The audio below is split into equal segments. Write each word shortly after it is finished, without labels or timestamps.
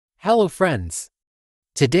Hello friends!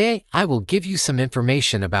 Today I will give you some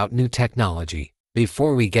information about new technology.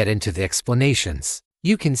 Before we get into the explanations,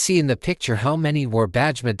 you can see in the picture how many war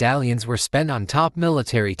badge medallions were spent on top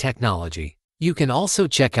military technology. You can also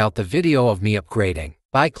check out the video of me upgrading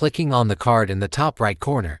by clicking on the card in the top right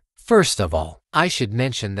corner. First of all, I should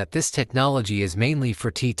mention that this technology is mainly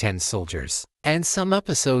for T10 soldiers, and some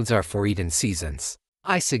episodes are for Eden seasons.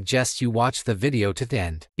 I suggest you watch the video to the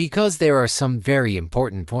end, because there are some very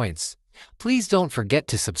important points. Please don't forget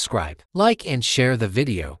to subscribe, like and share the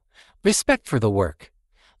video. Respect for the work.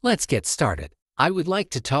 Let's get started. I would like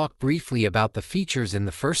to talk briefly about the features in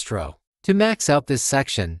the first row. To max out this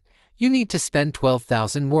section, you need to spend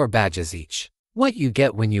 12,000 war badges each. What you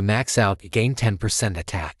get when you max out, you gain 10%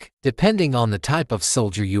 attack, depending on the type of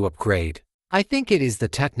soldier you upgrade. I think it is the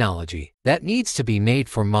technology that needs to be made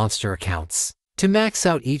for monster accounts. To max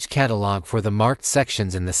out each catalog for the marked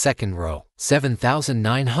sections in the second row,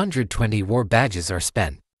 7,920 war badges are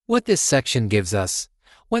spent. What this section gives us,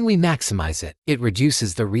 when we maximize it, it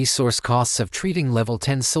reduces the resource costs of treating level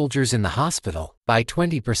 10 soldiers in the hospital by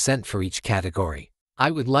 20% for each category. I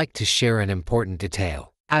would like to share an important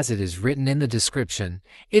detail. As it is written in the description,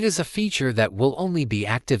 it is a feature that will only be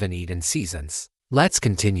active in Eden seasons. Let's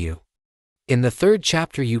continue. In the third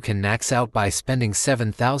chapter you can max out by spending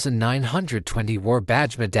 7,920 war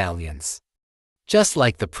badge medallions. Just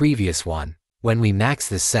like the previous one, when we max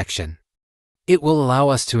this section, it will allow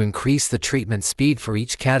us to increase the treatment speed for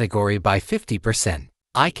each category by 50%.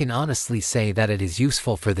 I can honestly say that it is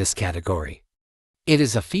useful for this category. It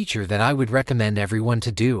is a feature that I would recommend everyone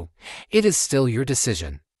to do. It is still your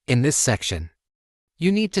decision. In this section,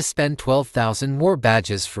 you need to spend 12,000 war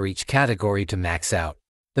badges for each category to max out.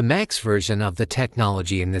 The max version of the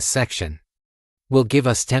technology in this section will give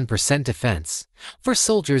us 10% defense for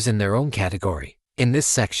soldiers in their own category. In this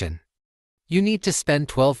section, you need to spend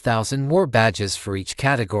 12,000 war badges for each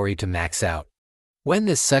category to max out. When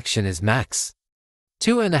this section is max,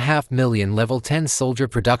 2.5 million level 10 soldier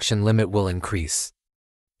production limit will increase,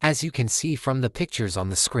 as you can see from the pictures on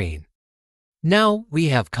the screen. Now we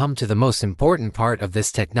have come to the most important part of this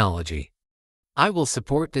technology. I will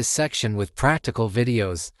support this section with practical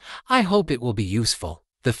videos. I hope it will be useful.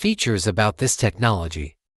 The features about this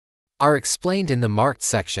technology are explained in the marked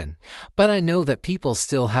section, but I know that people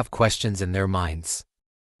still have questions in their minds.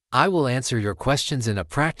 I will answer your questions in a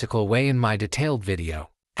practical way in my detailed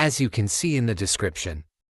video. As you can see in the description,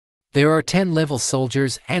 there are 10 level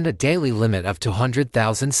soldiers and a daily limit of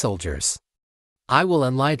 200,000 soldiers. I will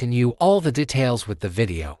enlighten you all the details with the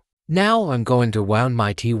video. Now I'm going to wound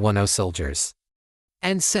my T10 soldiers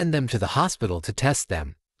and send them to the hospital to test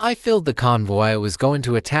them. I filled the convoy I was going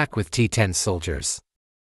to attack with T10 soldiers.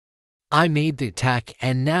 I made the attack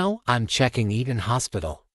and now I'm checking Eden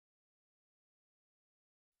Hospital.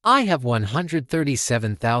 I have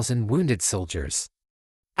 137,000 wounded soldiers.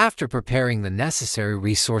 After preparing the necessary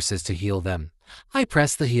resources to heal them, I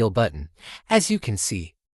press the heal button. As you can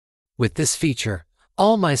see, with this feature,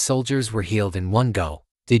 all my soldiers were healed in one go.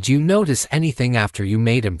 Did you notice anything after you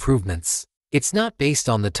made improvements? It's not based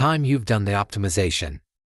on the time you've done the optimization.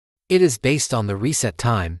 It is based on the reset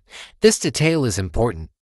time. This detail is important.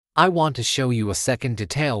 I want to show you a second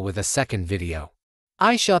detail with a second video.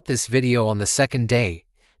 I shot this video on the second day,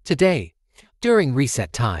 today, during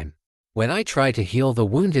reset time, when I try to heal the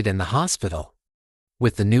wounded in the hospital.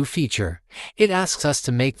 With the new feature, it asks us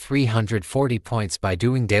to make 340 points by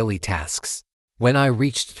doing daily tasks. When I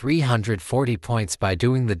reached 340 points by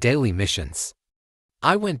doing the daily missions,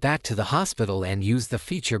 I went back to the hospital and used the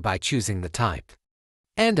feature by choosing the type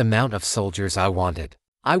and amount of soldiers I wanted.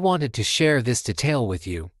 I wanted to share this detail with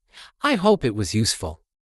you. I hope it was useful.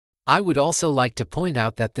 I would also like to point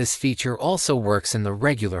out that this feature also works in the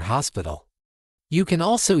regular hospital. You can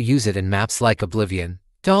also use it in maps like Oblivion,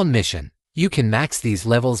 Dawn Mission. You can max these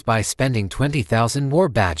levels by spending 20,000 war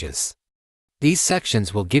badges. These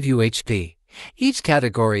sections will give you HP. Each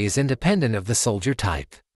category is independent of the soldier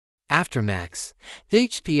type. After max, the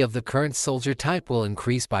HP of the current soldier type will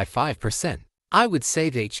increase by 5%. I would say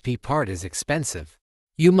the HP part is expensive.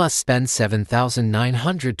 You must spend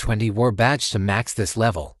 7,920 war badge to max this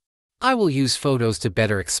level. I will use photos to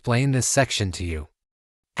better explain this section to you.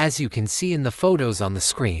 As you can see in the photos on the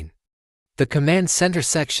screen, the command center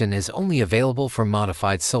section is only available for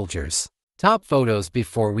modified soldiers. Top photos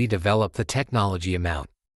before we develop the technology amount.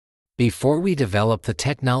 Before we develop the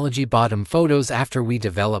technology, bottom photos after we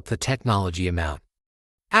develop the technology amount.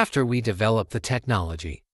 After we develop the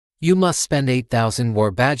technology, you must spend 8,000 war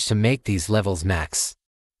badge to make these levels max.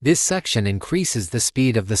 This section increases the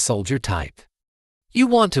speed of the soldier type. You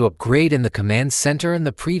want to upgrade in the command center in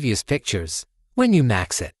the previous pictures. When you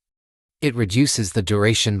max it, It reduces the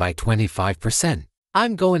duration by 25%.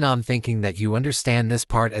 I'm going on thinking that you understand this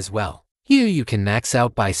part as well. Here you can max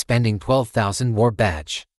out by spending 12,000 war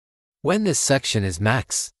badge. When this section is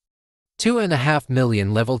max, 2.5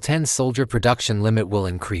 million level 10 soldier production limit will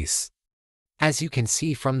increase. As you can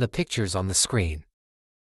see from the pictures on the screen,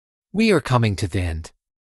 we are coming to the end.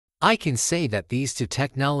 I can say that these two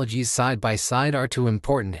technologies side by side are two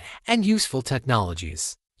important and useful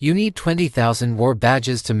technologies. You need 20,000 war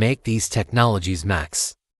badges to make these technologies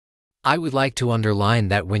max. I would like to underline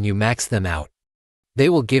that when you max them out, they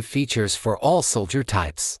will give features for all soldier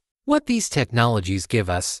types. What these technologies give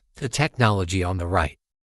us, the technology on the right,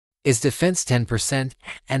 is defense 10%,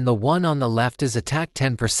 and the one on the left is attack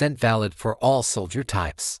 10% valid for all soldier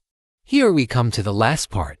types. Here we come to the last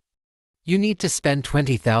part. You need to spend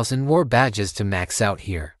 20,000 war badges to max out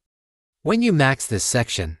here. When you max this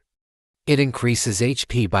section, it increases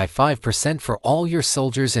HP by 5% for all your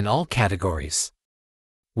soldiers in all categories.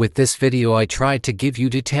 With this video I tried to give you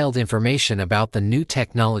detailed information about the new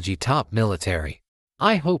technology top military.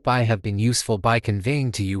 I hope I have been useful by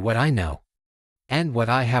conveying to you what I know and what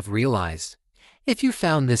I have realized. If you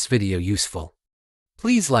found this video useful,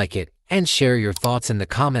 please like it and share your thoughts in the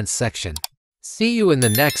comments section. See you in the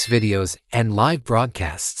next videos and live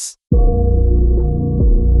broadcasts.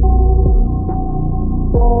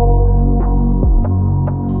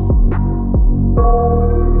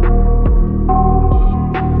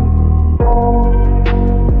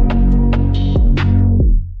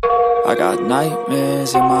 I got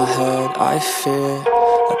nightmares in my head, I fear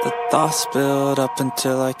that the thoughts build up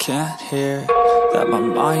until I can't hear, that my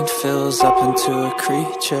mind fills up into a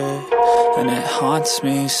creature, and it haunts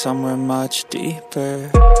me somewhere much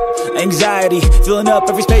deeper. Anxiety, filling up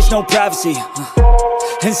every space, no privacy.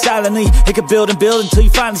 And silently, it could build and build until you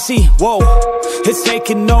finally see, whoa, it's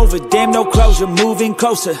taking over, damn no closure, moving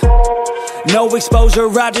closer. No exposure,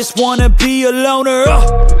 I just wanna be a loner.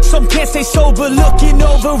 Some can't stay sober, looking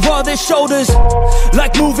over all their shoulders,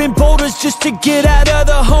 like moving boulders just to get out of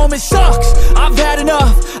the home. It sucks, I've had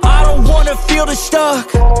enough, I don't wanna feel the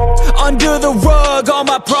stuck under the rug, all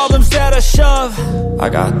my problems that I shove. I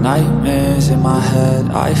got nightmares in my head,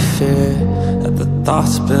 I fear that the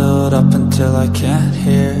thoughts build up until I can't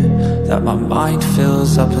hear, that my mind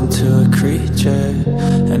fills up into a creature,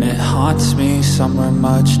 and it haunts me somewhere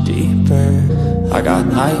much deeper. I got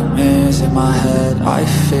nightmares in my head, I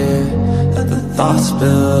fear that the thoughts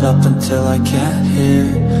build up until I can't hear,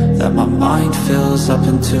 that my mind fills up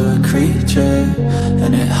into a creature,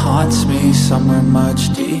 and it haunts me somewhere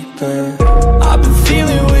much deeper. I've been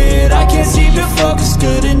feeling weird, I can't seem to focus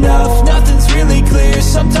good enough. Nothing's really clear,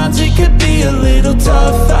 sometimes it could be a little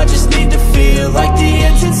tough. I just need to feel like the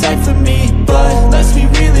end's in sight for me, but let's be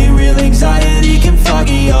really real, anxiety can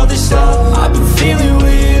foggy all this stuff. I've been feeling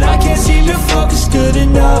weird, I can't seem to focus good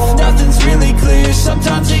enough. Nothing's really clear,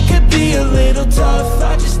 sometimes it could be a little tough.